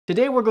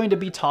Today we're going to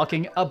be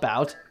talking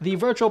about the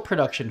Virtual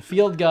Production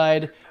Field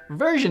Guide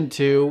version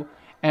 2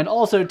 and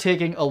also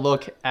taking a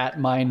look at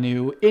my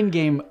new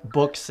in-game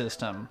book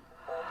system.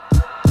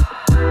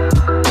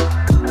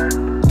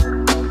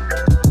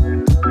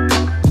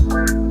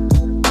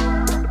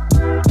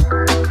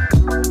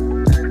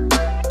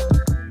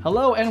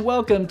 Hello and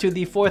welcome to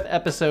the 4th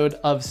episode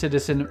of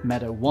Citizen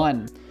Meta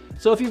 1.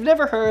 So if you've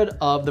never heard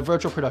of the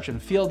Virtual Production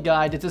Field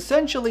Guide, it's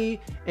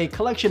essentially a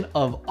collection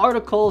of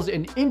articles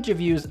and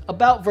interviews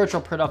about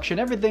virtual production,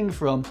 everything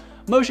from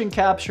motion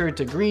capture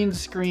to green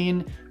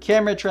screen,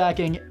 camera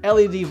tracking,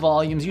 LED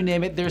volumes, you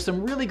name it. There's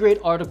some really great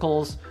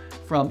articles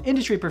from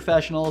industry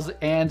professionals,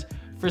 and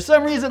for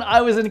some reason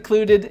I was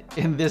included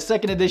in this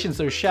second edition,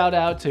 so shout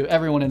out to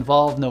everyone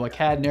involved, Noah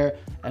Kadner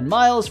and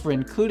Miles for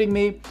including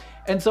me.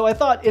 And so I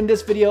thought in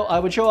this video I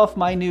would show off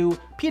my new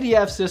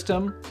PDF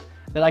system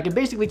that I can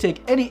basically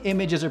take any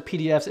images or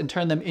PDFs and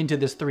turn them into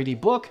this 3D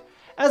book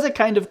as a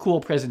kind of cool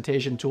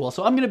presentation tool.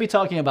 So I'm going to be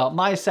talking about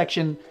my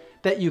section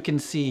that you can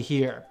see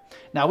here.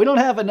 Now, we don't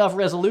have enough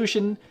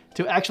resolution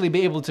to actually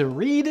be able to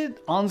read it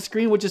on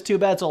screen, which is too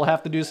bad, so I'll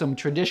have to do some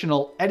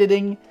traditional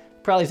editing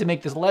probably to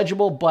make this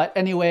legible. But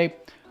anyway,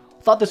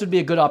 thought this would be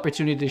a good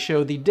opportunity to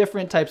show the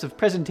different types of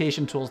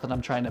presentation tools that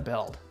I'm trying to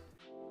build.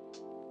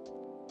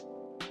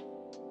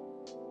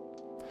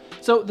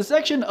 So the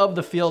section of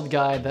the field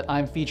guide that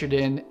I'm featured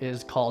in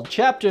is called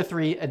Chapter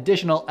 3,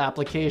 Additional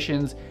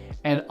Applications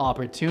and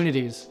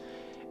Opportunities.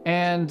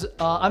 And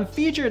I'm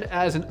featured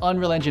as an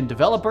Unreal Engine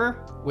developer,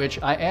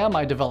 which I am.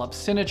 I develop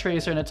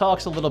CineTracer, and it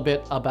talks a little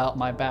bit about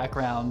my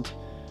background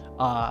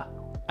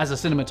as a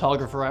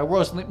cinematographer.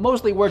 I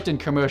mostly worked in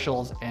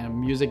commercials and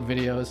music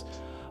videos.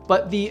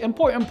 But the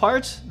important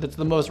part that's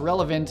the most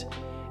relevant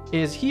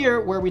is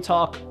here, where we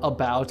talk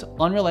about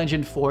Unreal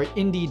Engine for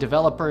indie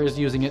developers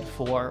using it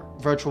for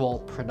virtual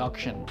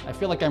production. I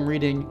feel like I'm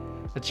reading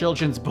a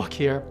children's book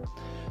here.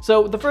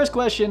 So the first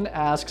question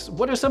asks,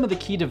 what are some of the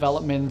key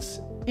developments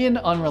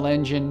in Unreal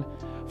Engine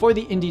for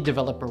the indie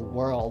developer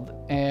world?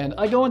 And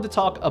I go on to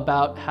talk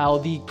about how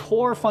the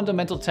core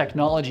fundamental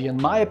technology,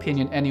 in my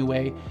opinion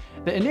anyway,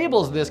 that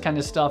enables this kind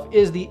of stuff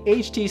is the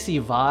HTC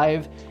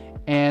Vive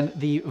and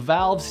the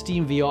Valve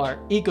Steam VR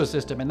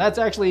ecosystem. And that's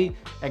actually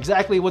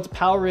exactly what's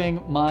powering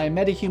my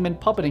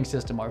MetaHuman puppeting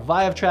system, our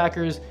Vive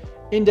trackers,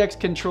 index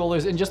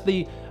controllers, and just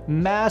the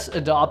mass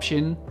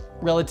adoption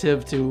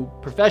relative to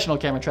professional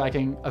camera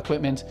tracking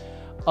equipment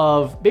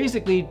of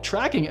basically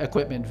tracking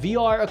equipment.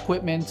 VR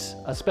equipment,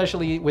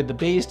 especially with the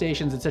base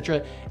stations,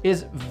 etc.,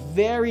 is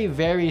very,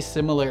 very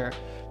similar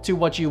to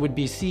what you would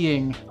be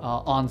seeing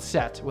on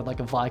set with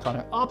like a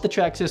Vicon or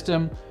OptiTrack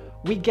system.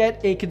 We get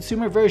a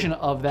consumer version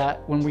of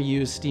that when we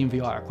use Steam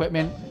VR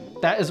equipment.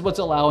 That is what's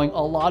allowing a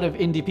lot of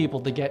indie people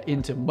to get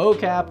into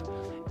mocap,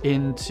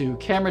 into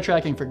camera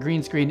tracking for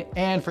green screen,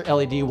 and for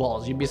LED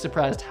walls. You'd be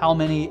surprised how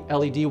many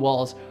LED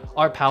walls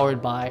are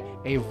powered by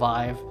a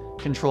Vive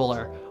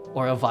controller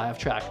or a Vive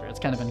tracker. It's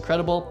kind of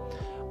incredible.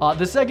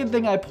 The second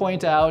thing I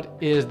point out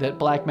is that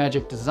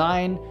Blackmagic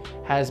Design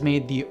has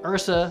made the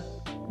Ursa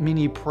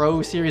Mini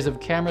Pro series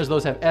of cameras.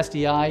 Those have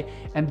SDI,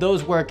 and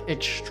those work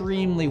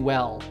extremely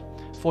well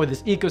for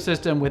this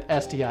ecosystem with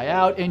SDI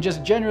out, and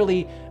just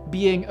generally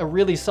being a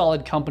really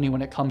solid company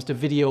when it comes to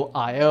video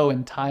I/O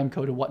and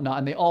timecode and whatnot.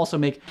 And they also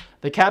make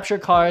the capture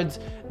cards.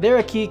 They're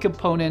a key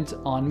component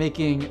on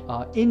making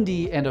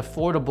indie and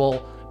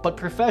affordable but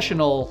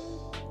professional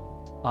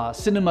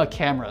cinema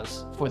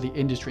cameras for the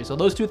industry. So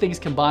those two things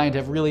combined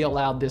have really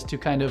allowed this to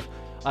kind of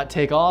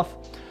take off.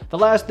 The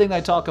last thing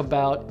I talk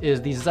about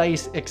is the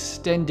Zeiss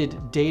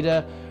extended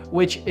data,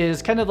 which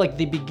is kind of like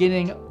the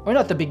beginning, or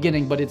not the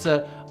beginning, but it's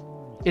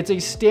a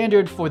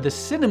standard for the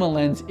cinema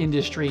lens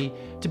industry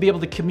to be able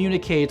to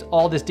communicate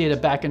all this data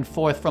back and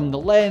forth from the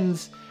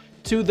lens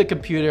to the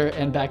computer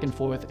and back and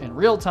forth in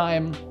real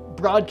time.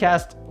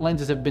 Broadcast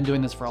lenses have been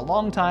doing this for a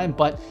long time,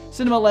 but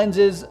cinema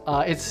lenses,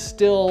 it's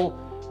still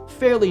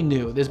fairly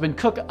new. There's been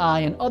Cook Eye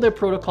and other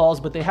protocols,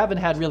 but they haven't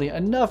had really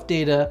enough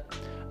data.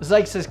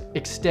 Zeiss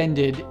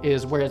Extended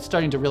is where it's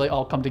starting to really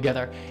all come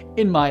together,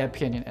 in my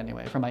opinion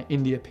anyway, from my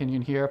indie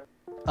opinion here.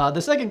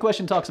 The second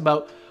question talks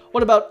about,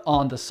 what about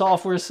on the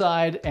software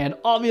side? And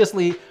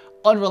obviously,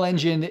 Unreal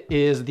Engine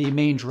is the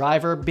main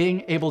driver,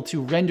 being able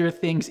to render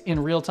things in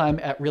real time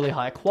at really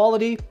high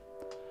quality.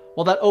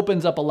 Well, that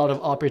opens up a lot of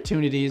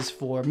opportunities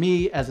for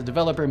me as a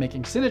developer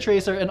making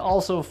CineTracer, and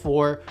also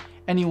for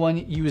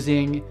anyone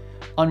using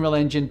Unreal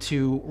Engine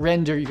to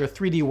render your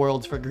 3D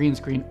worlds for green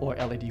screen or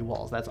LED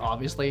walls. That's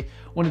obviously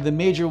one of the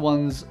major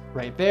ones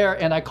right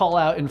there. And I call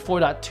out in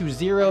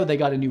 4.20, they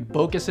got a new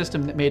bokeh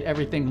system that made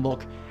everything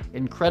look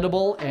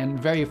incredible and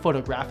very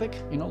photographic,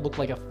 you know, look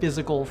like a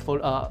physical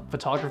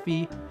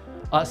photography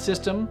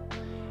system.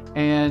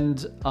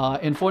 And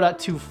in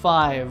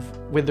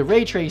 4.25, with the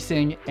ray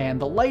tracing and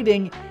the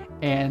lighting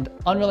and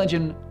Unreal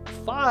Engine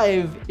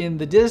 5 in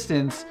the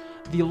distance,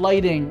 the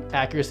lighting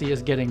accuracy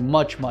is getting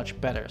much, much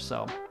better.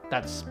 So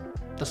that's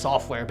the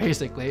software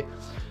basically.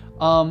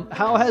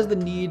 How has the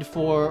need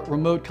for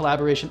remote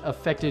collaboration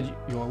affected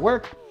your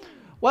work?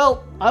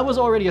 Well, I was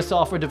already a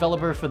software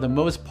developer for the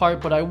most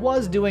part, but I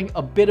was doing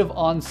a bit of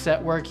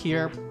on-set work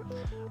here,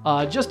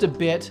 just a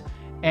bit,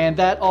 and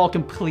that all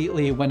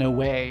completely went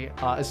away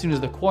as soon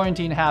as the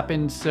quarantine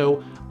happened.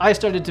 So I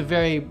started to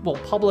very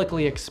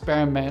publicly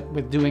experiment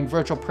with doing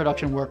virtual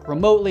production work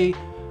remotely,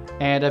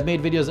 and I've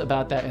made videos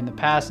about that in the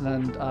past,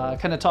 and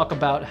kind of talk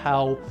about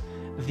how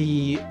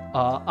the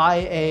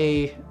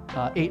IA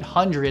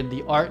 800,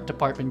 the art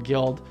department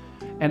guild,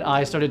 and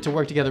I started to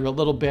work together a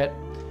little bit.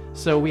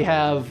 So we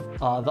have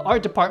the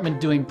art department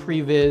doing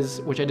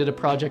previs, which I did a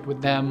project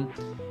with them.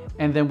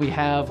 And then we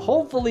have,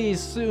 hopefully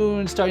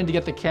soon, starting to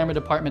get the camera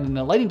department and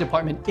the lighting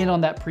department in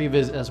on that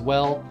previs as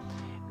well.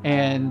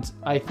 And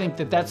I think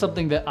that that's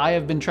something that I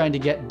have been trying to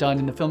get done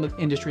in the film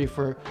industry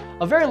for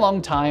a very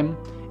long time,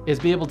 is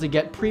be able to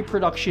get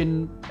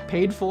pre-production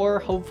paid for,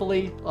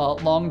 hopefully,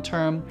 long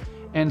term,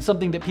 and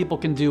something that people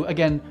can do,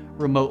 again,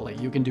 remotely.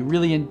 You can do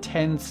really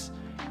intense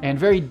and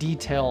very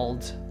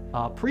detailed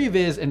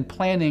previs and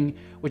planning,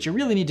 which you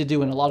really need to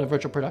do in a lot of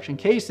virtual production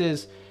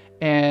cases,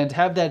 and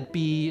have that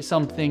be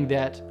something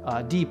that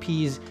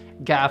DPs,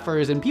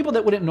 gaffers, and people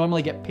that wouldn't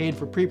normally get paid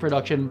for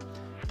pre-production,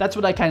 that's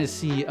what I kind of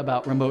see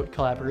about remote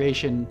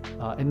collaboration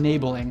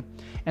enabling,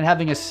 and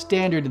having a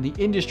standard in the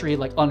industry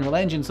like Unreal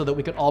Engine so that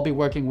we could all be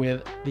working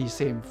with these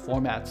same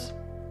formats.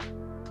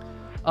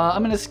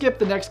 I'm going to skip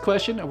the next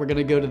question and we're going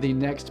to go to the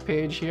next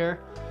page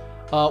here.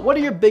 What are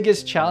your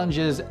biggest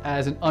challenges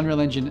as an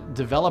Unreal Engine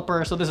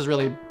developer? So this is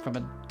really from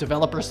a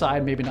developer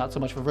side, maybe not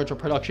so much for virtual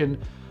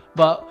production.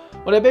 But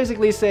what I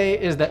basically say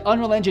is that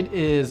Unreal Engine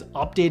is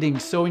updating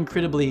so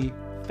incredibly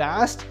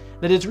fast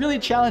that it's really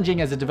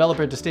challenging as a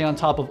developer to stay on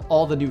top of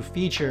all the new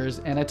features.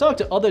 And I talked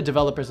to other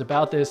developers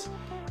about this,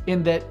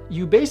 in that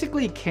you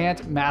basically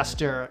can't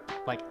master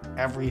like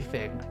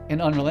everything in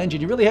Unreal Engine.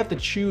 You really have to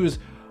choose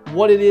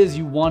what it is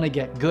you want to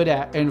get good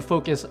at and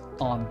focus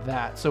on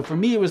that. So for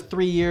me, it was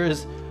 3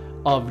 years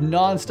of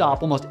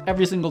nonstop, almost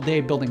every single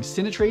day, building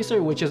Cinetracer,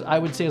 which is, I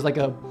would say, is like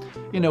a,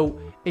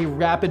 a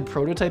rapid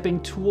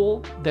prototyping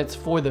tool that's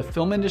for the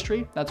film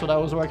industry. That's what I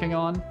was working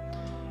on.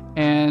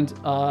 And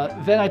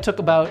then I took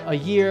about a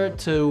year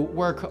to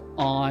work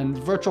on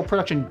virtual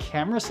production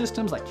camera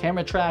systems like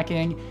camera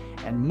tracking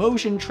and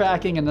motion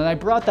tracking. And then I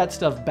brought that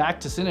stuff back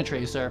to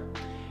Cinetracer.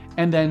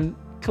 And then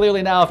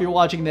clearly now, if you're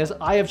watching this,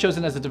 I have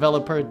chosen as a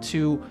developer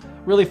to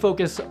really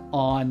focus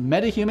on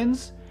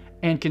MetaHumans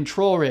and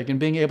control rig and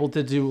being able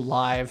to do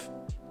live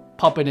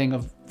puppeting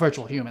of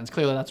virtual humans.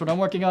 Clearly that's what I'm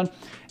working on.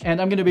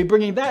 And I'm going to be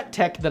bringing that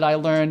tech that I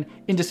learned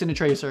into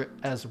Cinetracer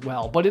as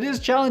well. But it is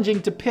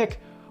challenging to pick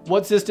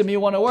what system you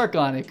want to work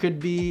on. It could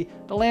be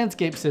the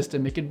landscape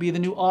system. It could be the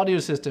new audio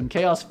system,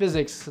 Chaos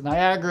Physics,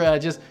 Niagara,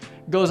 just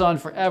goes on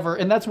forever.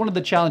 And that's one of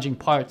the challenging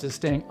parts, is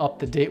staying up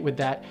to date with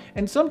that.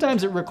 And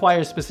sometimes it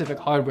requires specific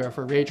hardware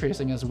for ray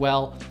tracing as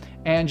well.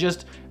 And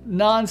just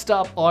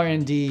nonstop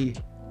R&D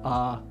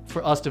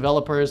for us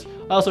developers.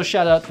 I also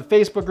shout out the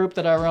Facebook group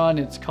that I run.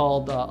 It's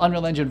called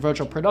Unreal Engine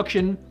Virtual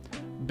Production.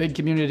 Big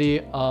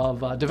community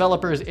of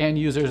developers and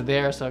users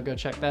there, so go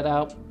check that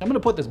out. I'm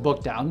gonna put this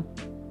book down.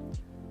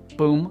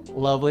 Boom,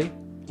 lovely.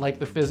 Like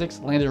the physics,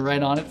 landed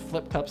right on it,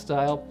 flip cup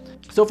style.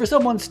 So for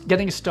someone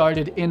getting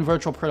started in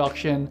virtual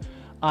production,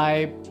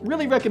 I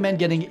really recommend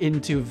getting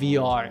into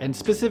VR, and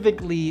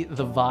specifically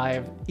the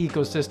Vive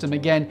ecosystem.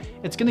 Again,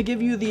 it's gonna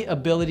give you the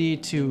ability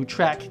to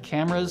track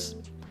cameras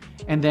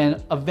and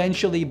then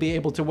eventually be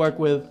able to work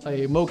with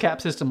a mocap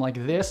system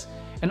like this.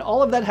 And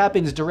all of that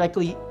happens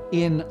directly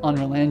in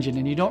Unreal Engine,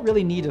 and you don't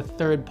really need a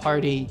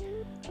third-party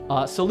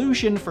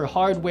solution for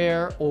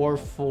hardware or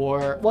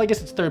for, well, I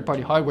guess it's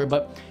third-party hardware,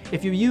 but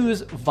if you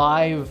use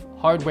Vive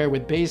hardware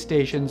with base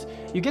stations,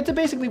 you get to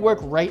basically work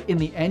right in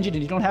the engine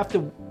and you don't have to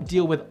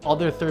deal with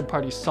other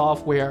third-party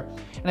software.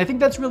 And I think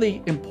that's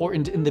really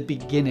important in the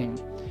beginning,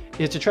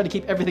 is to try to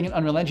keep everything in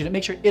Unreal Engine. It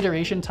makes your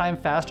iteration time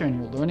faster and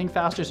your learning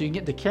faster, so you can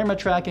get the camera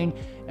tracking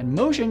and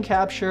motion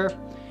capture.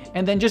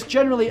 And then just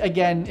generally,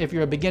 again, if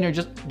you're a beginner,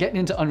 just getting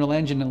into Unreal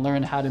Engine and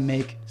learn how to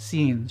make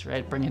scenes,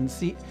 right? Bring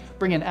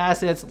in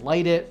assets,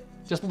 light it,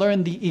 just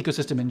learn the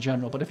ecosystem in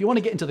general. But if you want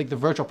to get into like the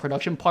virtual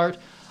production part,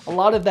 a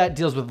lot of that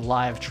deals with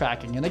live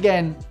tracking. And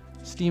again,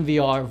 Steam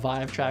VR,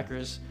 Vive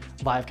trackers,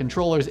 Vive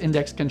controllers,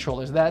 index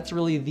controllers, that's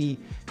really the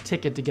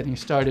ticket to getting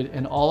started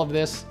in all of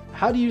this.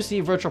 How do you see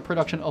virtual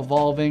production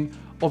evolving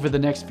over the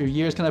next few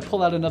years? Can I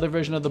pull out another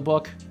version of the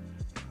book?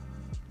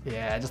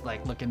 Yeah, I just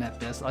like looking at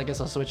this. I guess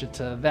I'll switch it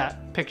to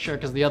that picture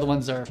because the other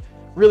ones are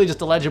really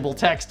just illegible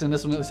text, and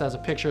this one at least has a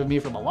picture of me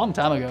from a long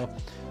time ago.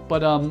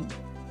 But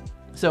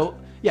so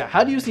yeah,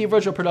 how do you see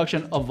virtual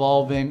production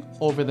evolving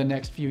over the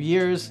next few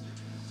years?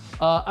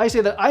 I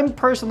say that I'm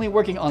personally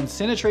working on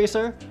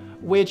Cinetracer,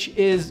 which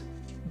is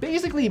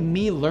basically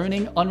me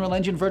learning Unreal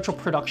Engine virtual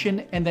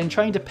production and then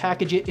trying to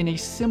package it in a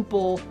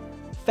simple,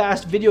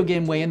 fast video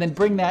game way, and then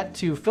bring that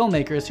to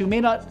filmmakers who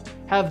may not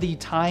have the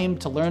time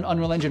to learn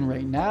Unreal Engine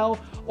right now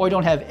or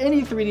don't have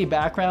any 3D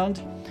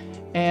background.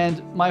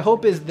 And my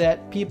hope is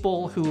that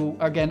people who,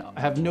 again,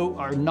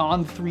 are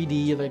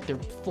non-3D, like they're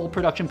full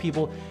production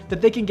people,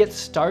 that they can get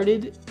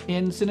started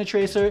in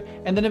Cinetracer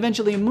and then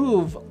eventually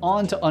move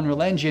on to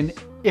Unreal Engine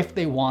if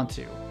they want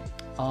to.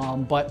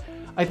 But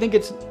I think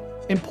it's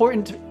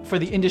important for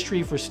the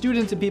industry, for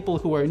students and people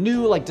who are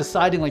new, like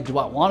deciding, like, do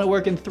I want to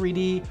work in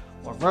 3D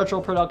or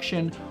virtual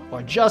production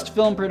or just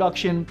film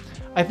production?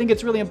 I think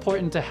it's really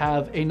important to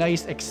have a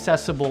nice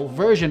accessible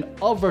version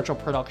of virtual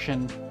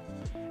production.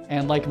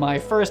 And like my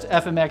first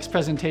FMX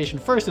presentation,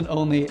 first and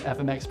only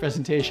FMX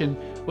presentation,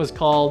 was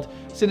called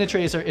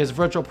Cinetracer is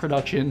Virtual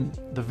Production,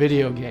 the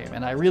Video Game.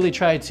 And I really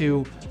try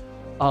to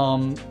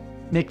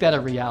make that a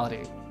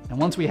reality. And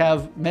once we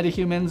have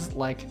metahumans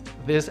like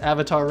this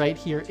avatar right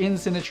here in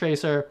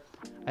Cinetracer,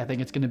 I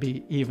think it's going to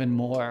be even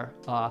more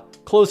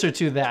closer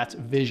to that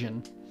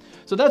vision.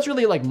 So that's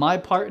really like my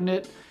part in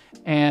it.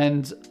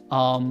 And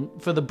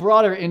for the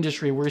broader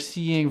industry, we're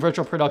seeing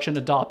virtual production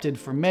adopted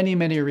for many,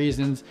 many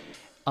reasons.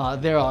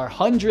 There are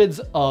hundreds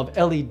of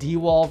LED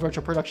wall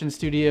virtual production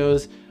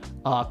studios,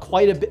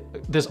 quite a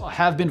bit. There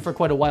have been for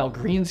quite a while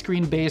green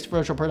screen based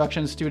virtual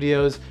production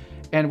studios,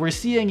 and we're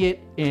seeing it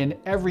in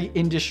every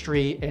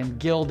industry and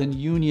guild and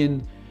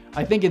union.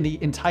 I think in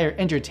the entire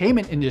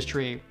entertainment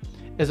industry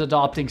is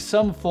adopting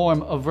some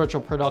form of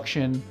virtual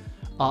production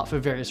for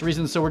various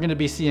reasons. So we're going to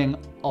be seeing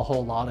a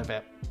whole lot of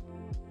it.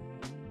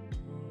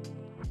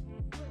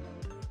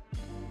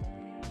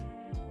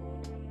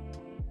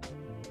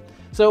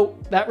 So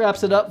that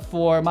wraps it up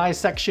for my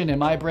section and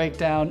my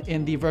breakdown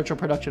in the virtual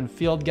production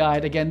field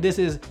guide. Again, this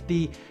is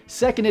the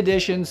second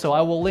edition, so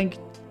I will link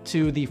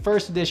to the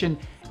first edition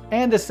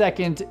and the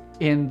second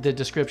in the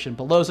description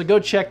below. So go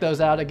check those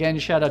out. Again,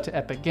 shout out to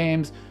Epic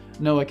Games,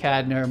 Noah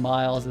Cadner,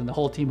 Miles, and the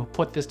whole team who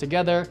put this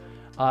together.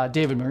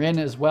 David Marin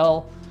as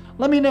well.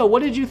 Let me know,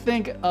 what did you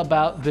think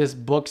about this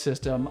book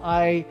system?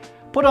 I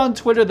put on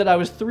Twitter that I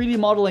was 3D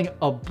modeling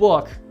a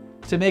book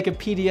to make a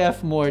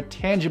PDF more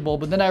tangible,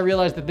 but then I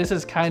realized that this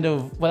is kind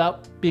of,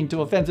 without being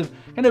too offensive,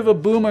 kind of a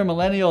boomer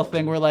millennial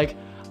thing where, like,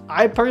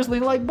 I personally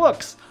like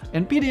books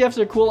and PDFs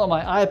are cool on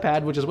my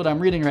iPad, which is what I'm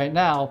reading right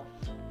now,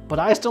 but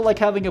I still like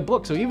having a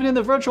book. So even in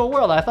the virtual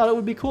world, I thought it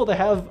would be cool to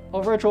have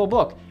a virtual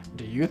book.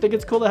 Do you think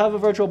it's cool to have a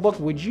virtual book?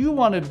 Would you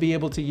want to be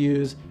able to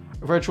use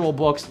virtual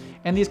books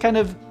and these kind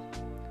of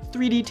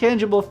 3D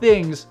tangible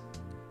things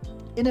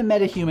in a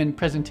MetaHuman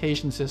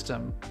presentation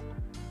system?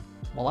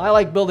 Well, I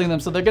like building them,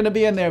 so they're going to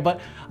be in there,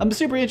 but I'm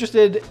super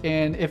interested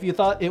in if you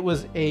thought it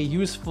was a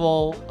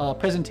useful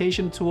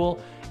presentation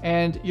tool,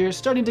 and you're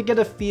starting to get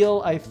a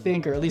feel, I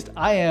think, or at least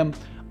I am,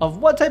 of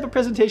what type of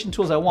presentation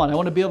tools I want. I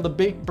want to be able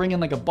to bring in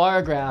like a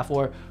bar graph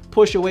or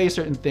push away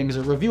certain things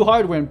or review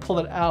hardware and pull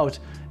it out.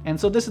 And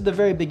so this is the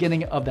very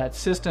beginning of that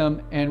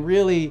system, and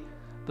really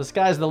the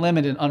sky's the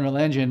limit in Unreal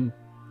Engine.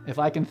 If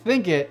I can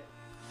think it,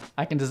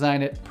 I can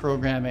design it,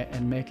 program it,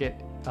 and make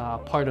it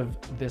part of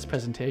this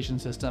presentation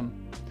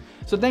system.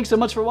 So thanks so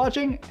much for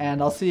watching,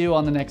 and I'll see you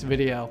on the next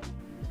video.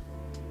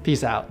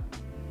 Peace out.